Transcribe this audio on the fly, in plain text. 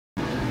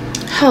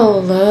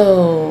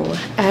Hello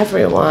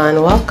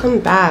everyone, welcome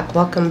back.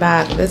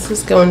 This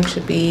is going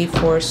to be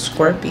for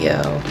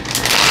Scorpio.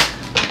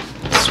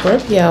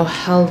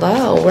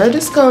 Hello. We're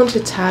just going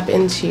to tap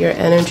into your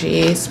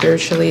energy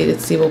spiritually to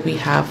see what we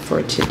have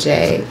for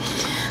today.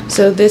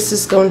 So this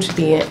is going to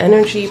be an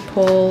energy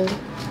pull.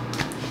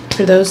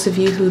 For those of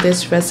you who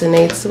this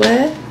resonates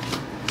with,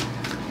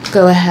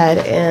 go ahead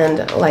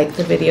and like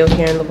the video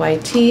here in the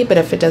YT, but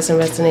if it doesn't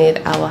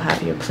resonate, I will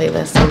have your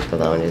playlist linked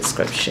below in the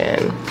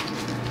description.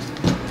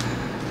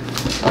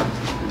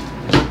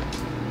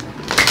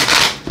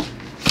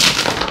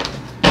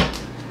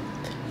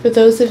 For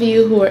those of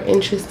you who are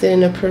interested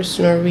in a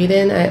personal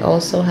reading, I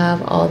also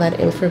have all that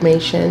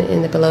information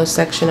in the below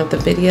section of the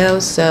video.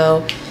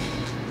 So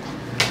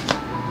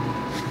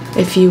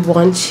if you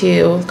want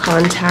to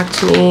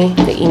contact me,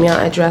 the email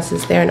address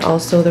is there and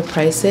also the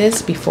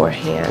prices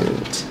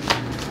beforehand.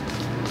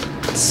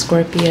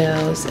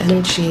 Scorpio's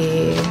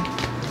energy,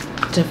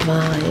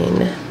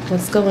 divine.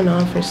 What's going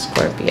on for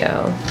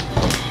Scorpio?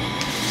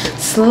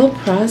 Slow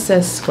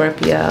process,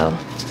 Scorpio.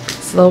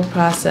 Slow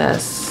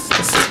process.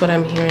 This is what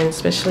I'm hearing,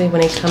 especially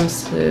when it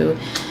comes to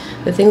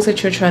the things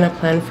that you're trying to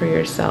plan for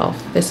yourself.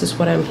 This is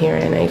what I'm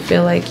hearing. I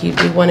feel like you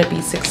do want to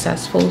be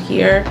successful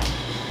here,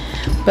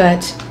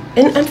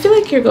 and I feel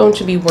like you're going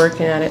to be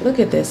working at it. Look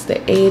at this, the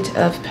 8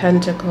 of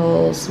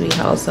Pentacles. We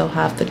also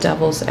have the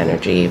Devil's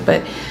energy,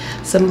 but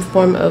some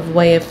form of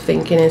way of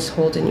thinking is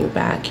holding you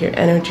back. Your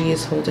energy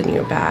is holding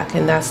you back,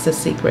 and that's the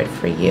secret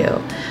for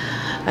you.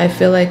 I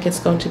feel like it's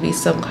going to be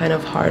some kind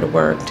of hard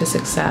work to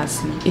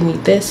success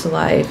in this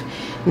life.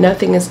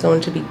 Nothing is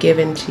going to be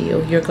given to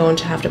you. You're going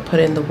to have to put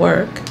in the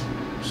work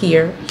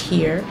here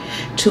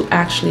to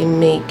actually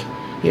make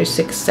your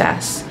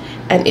success.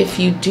 And if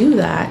you do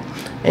that,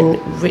 and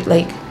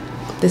like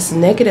this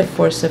negative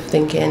force of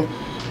thinking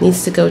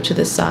needs to go to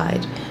the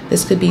side.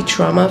 This could be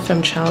trauma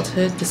from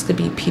childhood. This could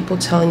be people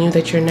telling you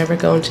that you're never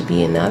going to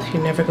be enough.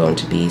 You're never going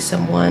to be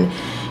someone.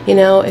 You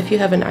know, if you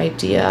have an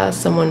idea,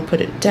 someone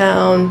put it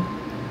down,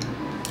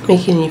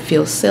 making you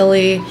feel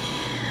silly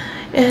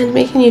and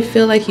making you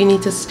feel like you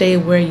need to stay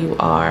where you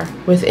are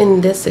within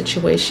this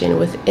situation,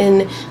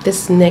 within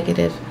this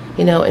negative,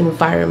 you know,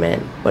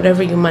 environment,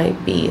 whatever you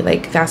might be.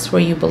 Like, that's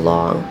where you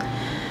belong.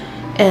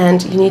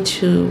 And you need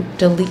to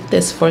delete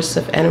this force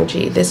of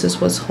energy. This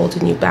is what's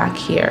holding you back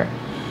here.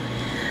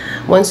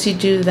 Once you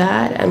do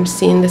that, I'm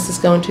seeing this is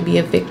going to be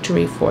a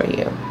victory for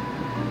you.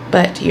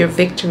 But your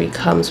victory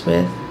comes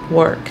with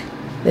work.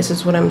 This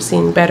is what I'm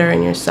seeing, better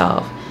in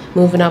yourself,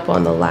 moving up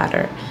on the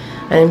ladder.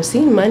 And I'm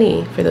seeing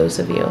money for those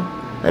of you.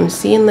 I'm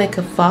seeing like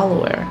a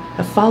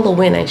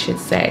follow-in, I should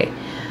say.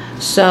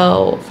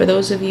 So for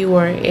those of you who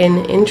are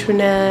in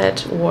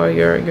internet, or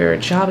your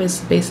job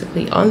is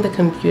basically on the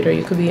computer,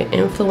 you could be an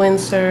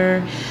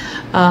influencer,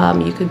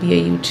 you could be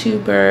a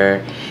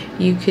YouTuber,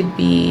 you could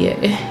be,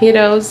 you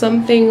know,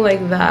 something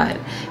like that,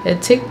 a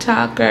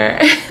TikToker.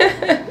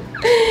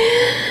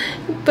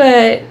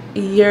 But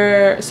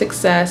your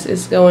success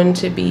is going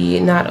to be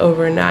not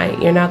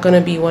overnight. You're not going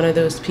to be one of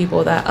those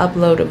people that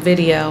upload a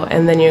video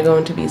and then you're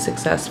going to be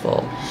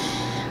successful.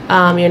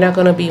 You're not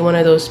going to be one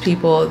of those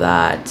people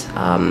that,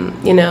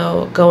 you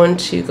know, going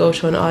to go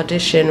to an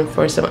audition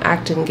for some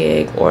acting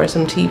gig or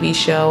some TV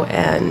show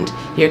and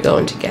you're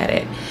going to get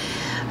it.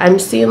 I'm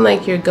seeing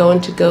like you're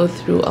going to go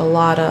through a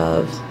lot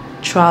of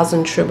trials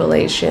and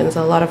tribulations,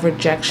 a lot of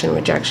rejection.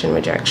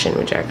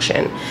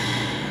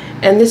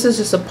 And this is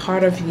just a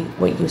part of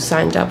what you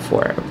signed up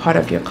for, a part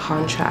of your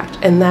contract.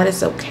 And that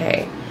is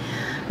okay.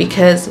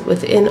 Because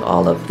within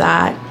all of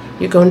that,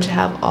 you're going to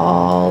have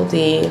all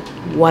the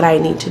what I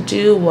need to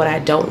do, what I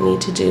don't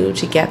need to do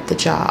to get the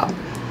job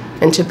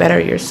and to better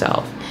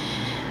yourself.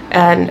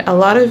 And a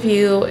lot of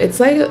you,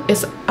 it's like,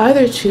 it's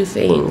either two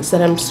things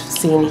that I'm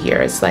seeing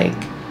here. It's like,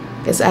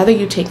 it's either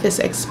you take this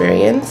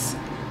experience,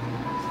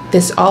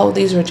 all of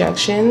these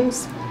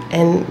rejections,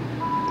 and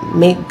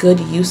make good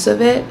use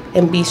of it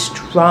and be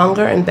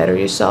stronger and better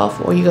yourself,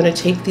 or you're going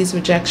to take these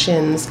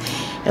rejections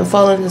and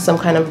fall into some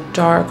kind of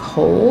dark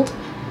hold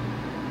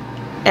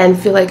and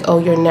feel like, oh,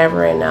 you're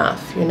never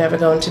enough, you're never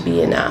going to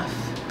be enough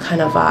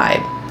kind of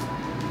vibe.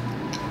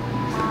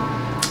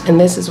 And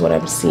this is what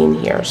I'm seeing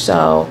here.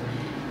 So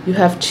you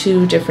have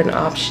two different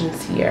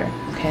options here.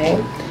 Okay,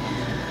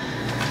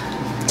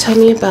 tell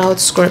me about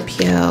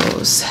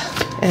Scorpio's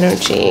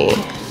energy,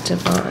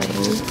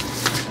 divine,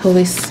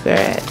 Holy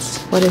Spirit.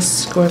 What is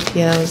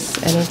Scorpio's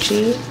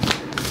energy?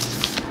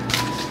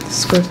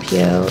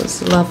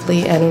 Scorpio's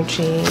lovely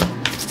energy.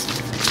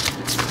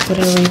 What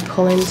are we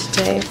pulling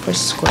today for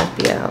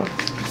Scorpio?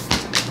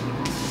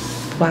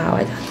 Wow,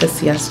 I got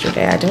this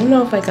yesterday. I don't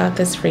know if I got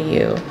this for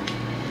you,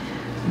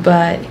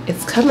 but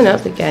it's coming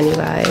up again, you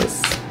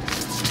guys.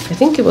 I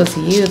think it was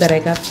you that I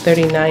got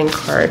 39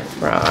 card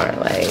from.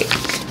 Like,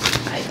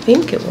 I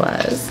think it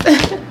was.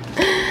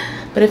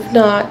 But if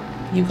not,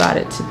 you got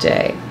it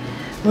today.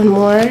 One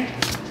more.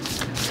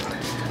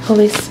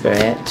 Holy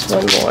Spirit,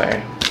 one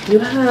more. You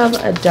have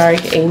a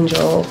dark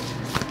angel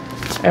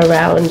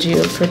around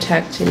you,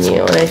 protecting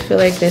you. And I feel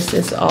like this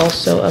is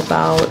also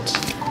about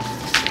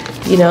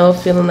You know,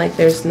 feeling like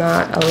there's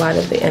not a light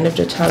at the end of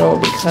the tunnel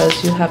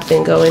because you have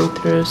been going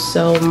through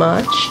so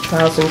much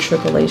trials and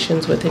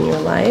tribulations within your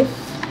life.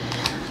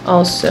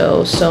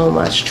 Also, so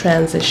much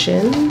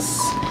transitions,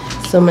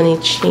 so many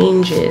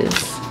changes,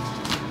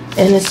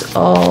 and it's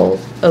all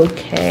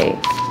okay.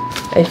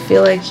 I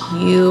feel like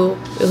you,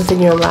 within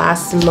your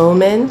last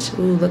moment,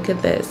 ooh, look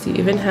at this. You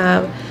even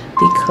have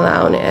the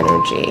clown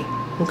energy,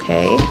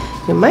 okay?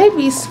 You might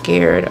be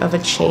scared of a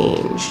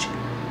change,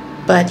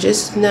 but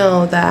just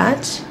know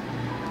that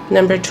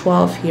number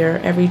 12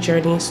 here, every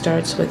journey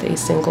starts with a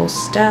single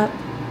step.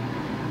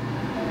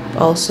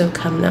 Also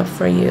coming up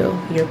for you,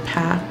 your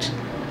pact,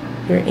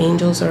 your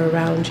angels are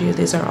around you.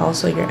 These are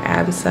also your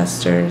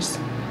ancestors.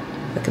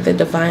 Look at the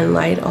divine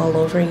light all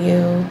over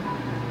you.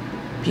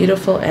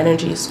 Beautiful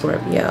energy,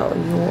 Scorpio.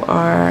 You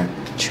are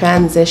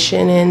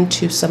transitioning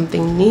to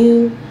something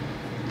new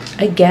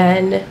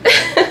again.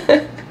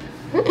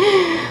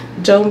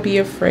 Don't be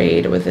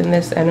afraid within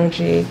this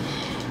energy.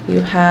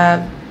 You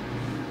have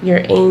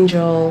your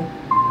angel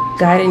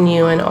guiding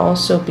you and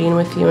also being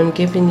with you and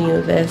giving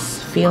you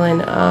this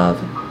feeling of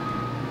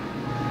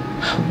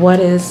what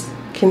is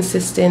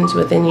consistent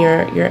within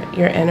your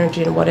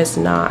energy and what is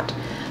not.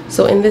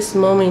 So in this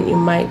moment, you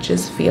might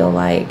just feel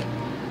like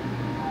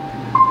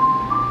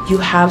you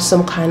have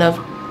some kind of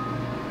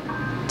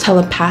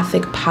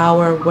telepathic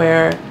power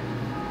where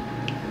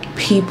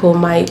people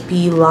might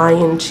be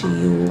lying to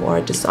you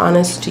or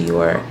dishonest to you,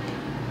 or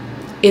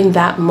in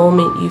that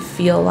moment you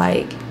feel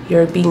like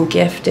you're being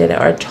gifted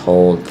or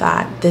told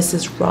that this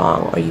is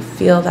wrong, or you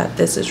feel that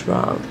this is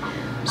wrong.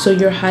 So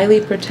you're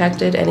highly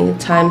protected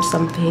anytime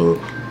something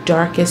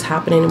dark is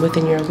happening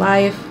within your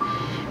life.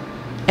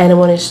 And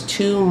when it's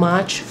too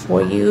much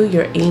for you,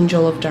 your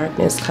angel of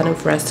darkness kind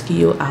of rescue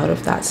you out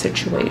of that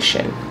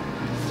situation.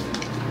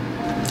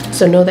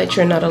 So know that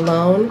you're not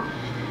alone.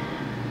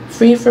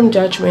 Free from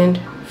judgment,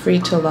 free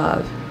to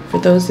love. For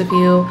those of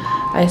you,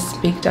 I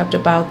speaked up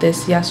about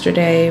this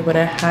yesterday when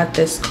I had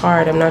this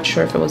card. I'm not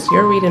sure if it was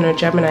your reading or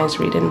Gemini's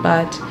reading,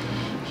 but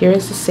here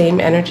is the same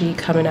energy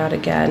coming out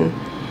again.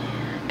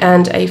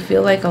 And I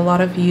feel like a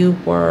lot of you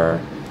were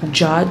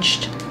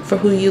judged for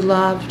who you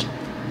loved,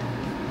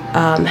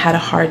 had a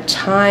hard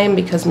time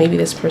because maybe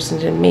this person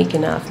didn't make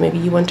enough. Maybe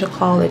you went to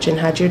college and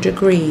had your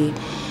degree,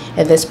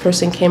 and this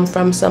person came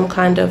from some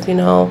kind of, you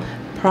know,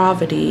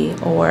 poverty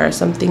or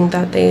something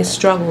that they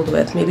struggled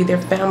with. Maybe their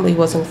family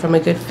wasn't from a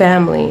good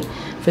family.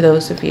 For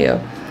those of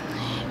you,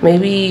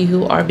 maybe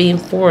you are being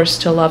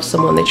forced to love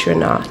someone that you're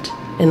not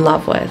in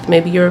love with.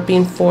 Maybe you're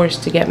being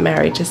forced to get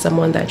married to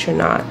someone that you're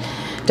not,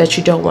 that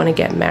you don't want to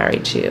get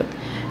married to.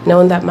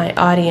 Knowing that my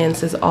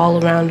audience is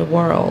all around the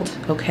world,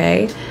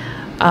 okay?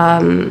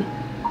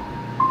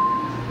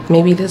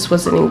 Maybe this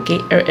was an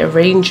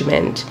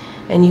arrangement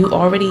and you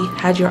already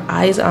had your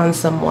eyes on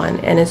someone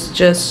and it's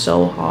just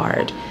so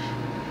hard.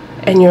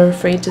 And you're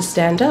afraid to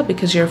stand up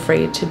because you're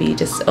afraid to be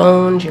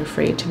disowned, you're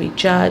afraid to be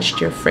judged,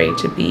 you're afraid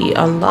to be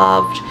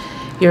unloved,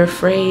 you're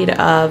afraid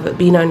of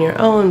being on your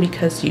own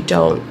because you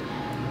don't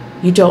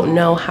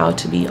know how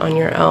to be on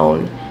your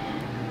own.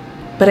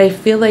 But I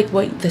feel like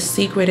what the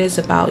secret is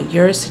about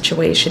your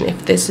situation,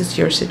 if this is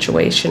your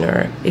situation,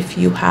 or if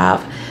you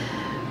have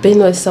been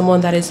with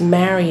someone that is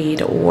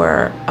married,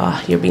 or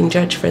you're being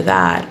judged for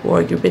that,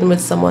 or you've been with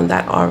someone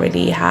that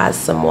already has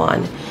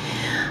someone,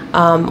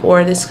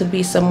 or this could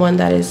be someone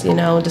that is, you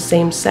know, the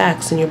same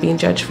sex and you're being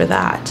judged for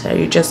that, or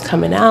you're just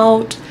coming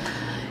out,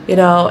 you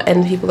know,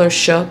 and people are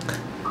shook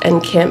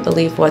and can't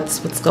believe what's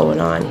going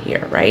on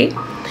here, right?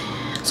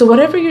 So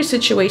whatever your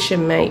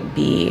situation might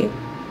be,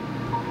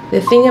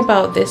 the thing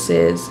about this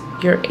is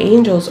your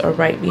angels are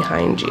right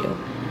behind you.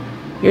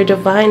 Your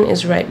divine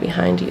is right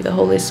behind you. The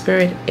Holy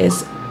Spirit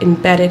is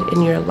embedded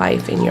in your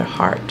life, in your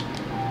heart,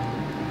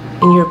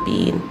 in your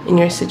being, in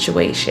your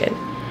situation.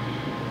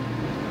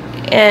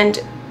 And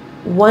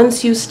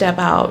once you step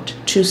out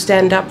to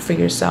stand up for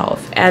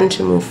yourself and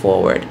to move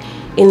forward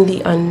in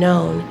the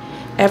unknown,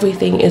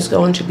 everything is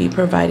going to be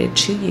provided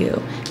to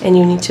you, and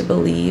you need to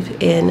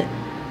believe in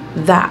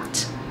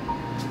that.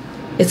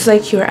 It's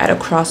like you're at a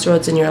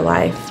crossroads in your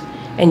life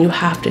and you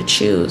have to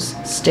choose.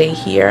 Stay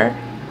here,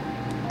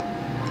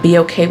 be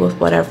okay with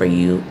whatever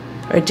you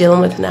are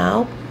dealing with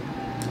now,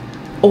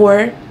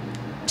 or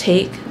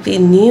take the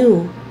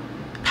new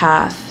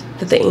path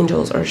that the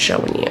angels are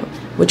showing you,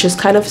 which is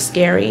kind of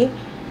scary.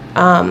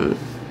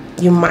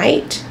 You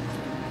might,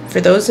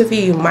 for those of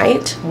you, you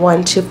might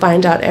want to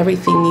find out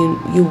everything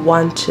you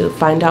want to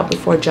find out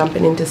before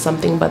jumping into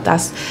something, but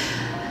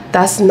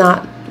that's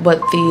not what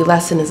the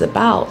lesson is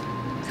about.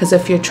 Because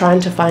if you're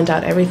trying to find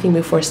out everything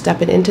before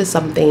stepping into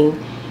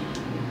something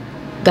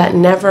that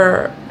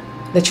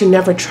you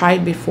never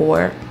tried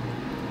before,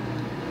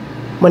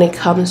 when it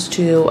comes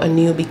to a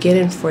new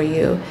beginning for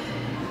you,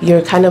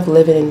 you're kind of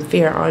living in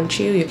fear, aren't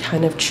you? You're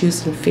kind of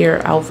choosing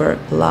fear over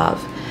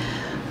love.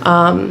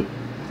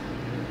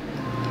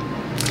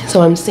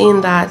 So I'm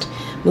seeing that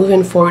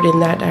moving forward in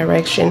that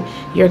direction,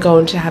 you're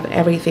going to have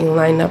everything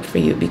lined up for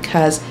you,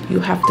 because you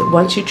have to,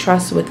 once you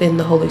trust within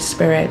the Holy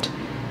Spirit,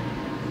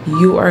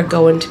 you are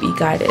going to be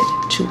guided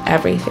to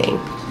everything.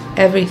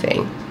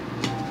 Everything.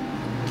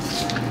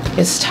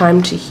 It's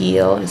time to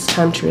heal. It's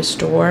time to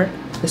restore.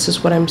 This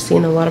is what I'm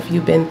seeing. A lot of you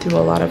been through a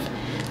lot of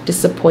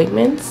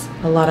disappointments,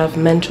 a lot of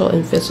mental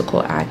and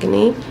physical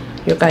agony.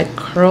 Your guy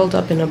curled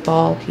up in a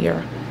ball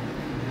here.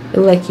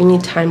 Like you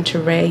need time to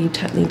you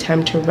need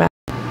time to rest.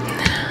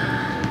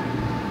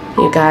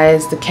 You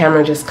guys, the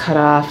camera just cut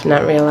off,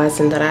 not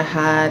realizing that I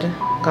had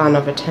gone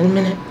over 10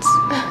 minutes.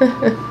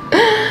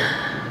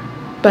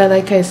 But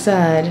like I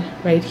said,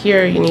 right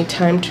here, you need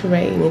time to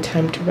you need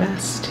time to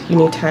rest. You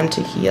need time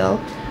to heal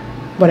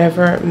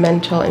whatever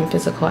mental and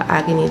physical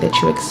agony that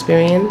you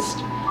experienced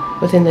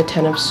within the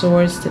 10 of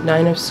Swords, the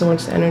 9 of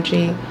Swords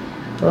energy,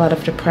 a lot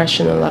of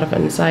depression, a lot of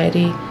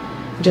anxiety,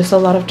 just a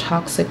lot of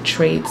toxic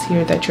traits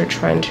here that you're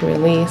trying to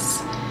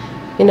release.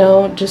 You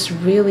know, just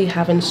really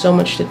having so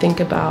much to think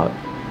about,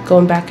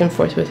 going back and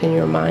forth within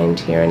your mind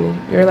here,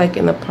 and you're like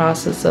in the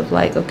process of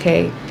like,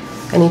 okay,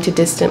 I need to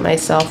distance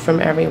myself from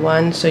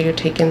everyone. So you're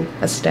taking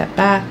a step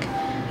back,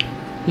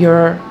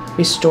 you're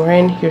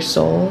restoring your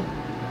soul,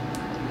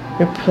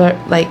 you're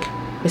like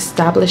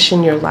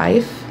establishing your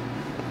life.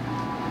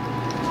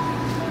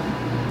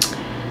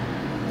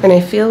 And I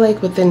feel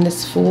like within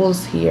this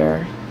Fools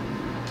here,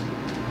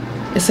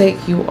 it's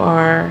like you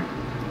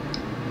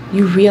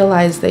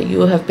realize that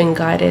you have been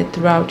guided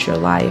throughout your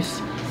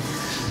life.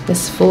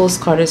 This Fool's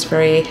card is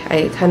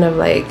I kind of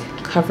like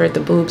covered the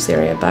boobs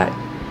area, but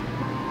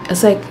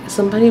it's like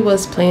somebody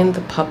was playing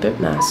the puppet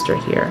master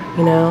here,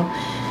 you know,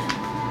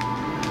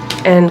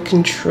 and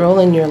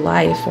controlling your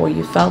life, or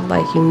you felt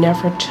like you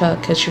never took,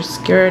 because you're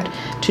scared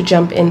to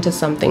jump into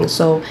something.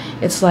 So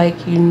it's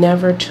like you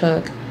never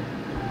took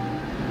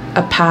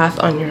a path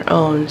on your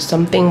own.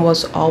 Something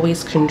was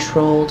always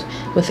controlled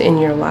within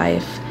your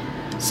life.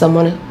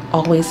 Someone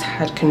always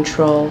had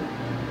control.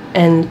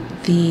 And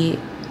the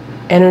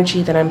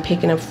energy that I'm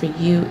picking up for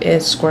you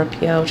is,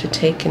 Scorpio, to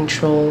take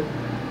control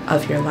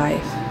of your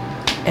life.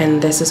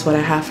 And this is what I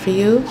have for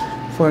you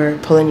for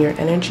pulling your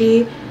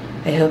energy.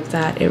 I hope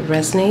that it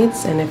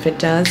resonates, and if it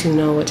does, you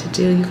know what to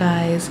do, you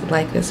guys.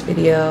 Like this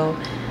video,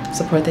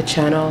 support the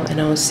channel,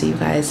 and I will see you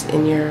guys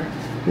in your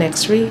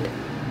next read.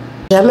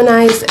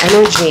 Gemini's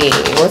energy.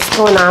 What's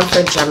going on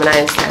for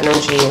Gemini's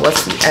energy?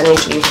 What's the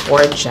energy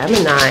for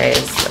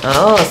Gemini's?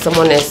 Oh,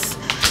 someone is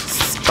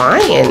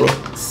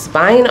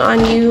spying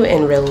on you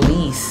and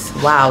release.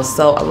 Wow.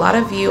 So a lot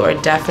of you are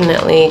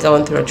definitely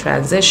going through a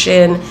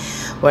transition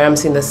where I'm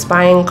seeing the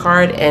spying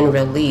card and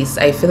release.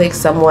 I feel like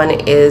someone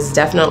is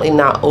definitely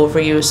not over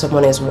you.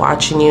 Someone is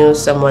watching you.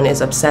 Someone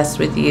is obsessed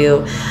with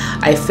you.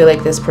 I feel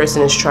like this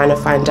person is trying to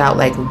find out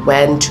like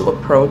when to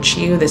approach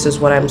you. This is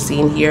what I'm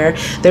seeing here.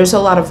 There's a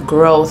lot of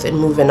growth and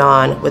moving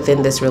on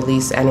within this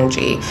release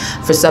energy.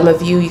 For some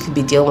of you, you could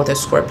be dealing with a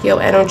Scorpio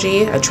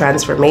energy, a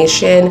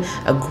transformation,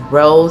 a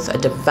growth, a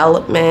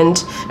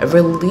development, a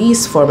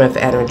release form of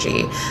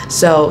energy.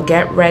 So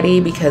get ready,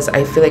 because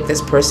I feel like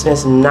this person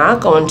is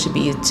not going to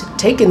be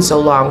taking so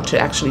long to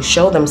actually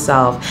show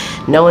themselves,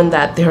 knowing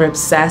that they're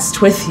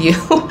obsessed with you.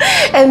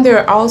 And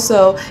they're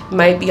also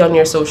might be on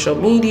your social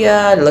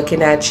media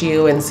looking at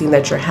you and seeing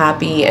that you're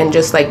happy, and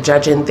just like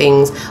judging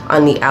things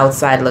on the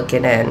outside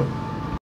looking in.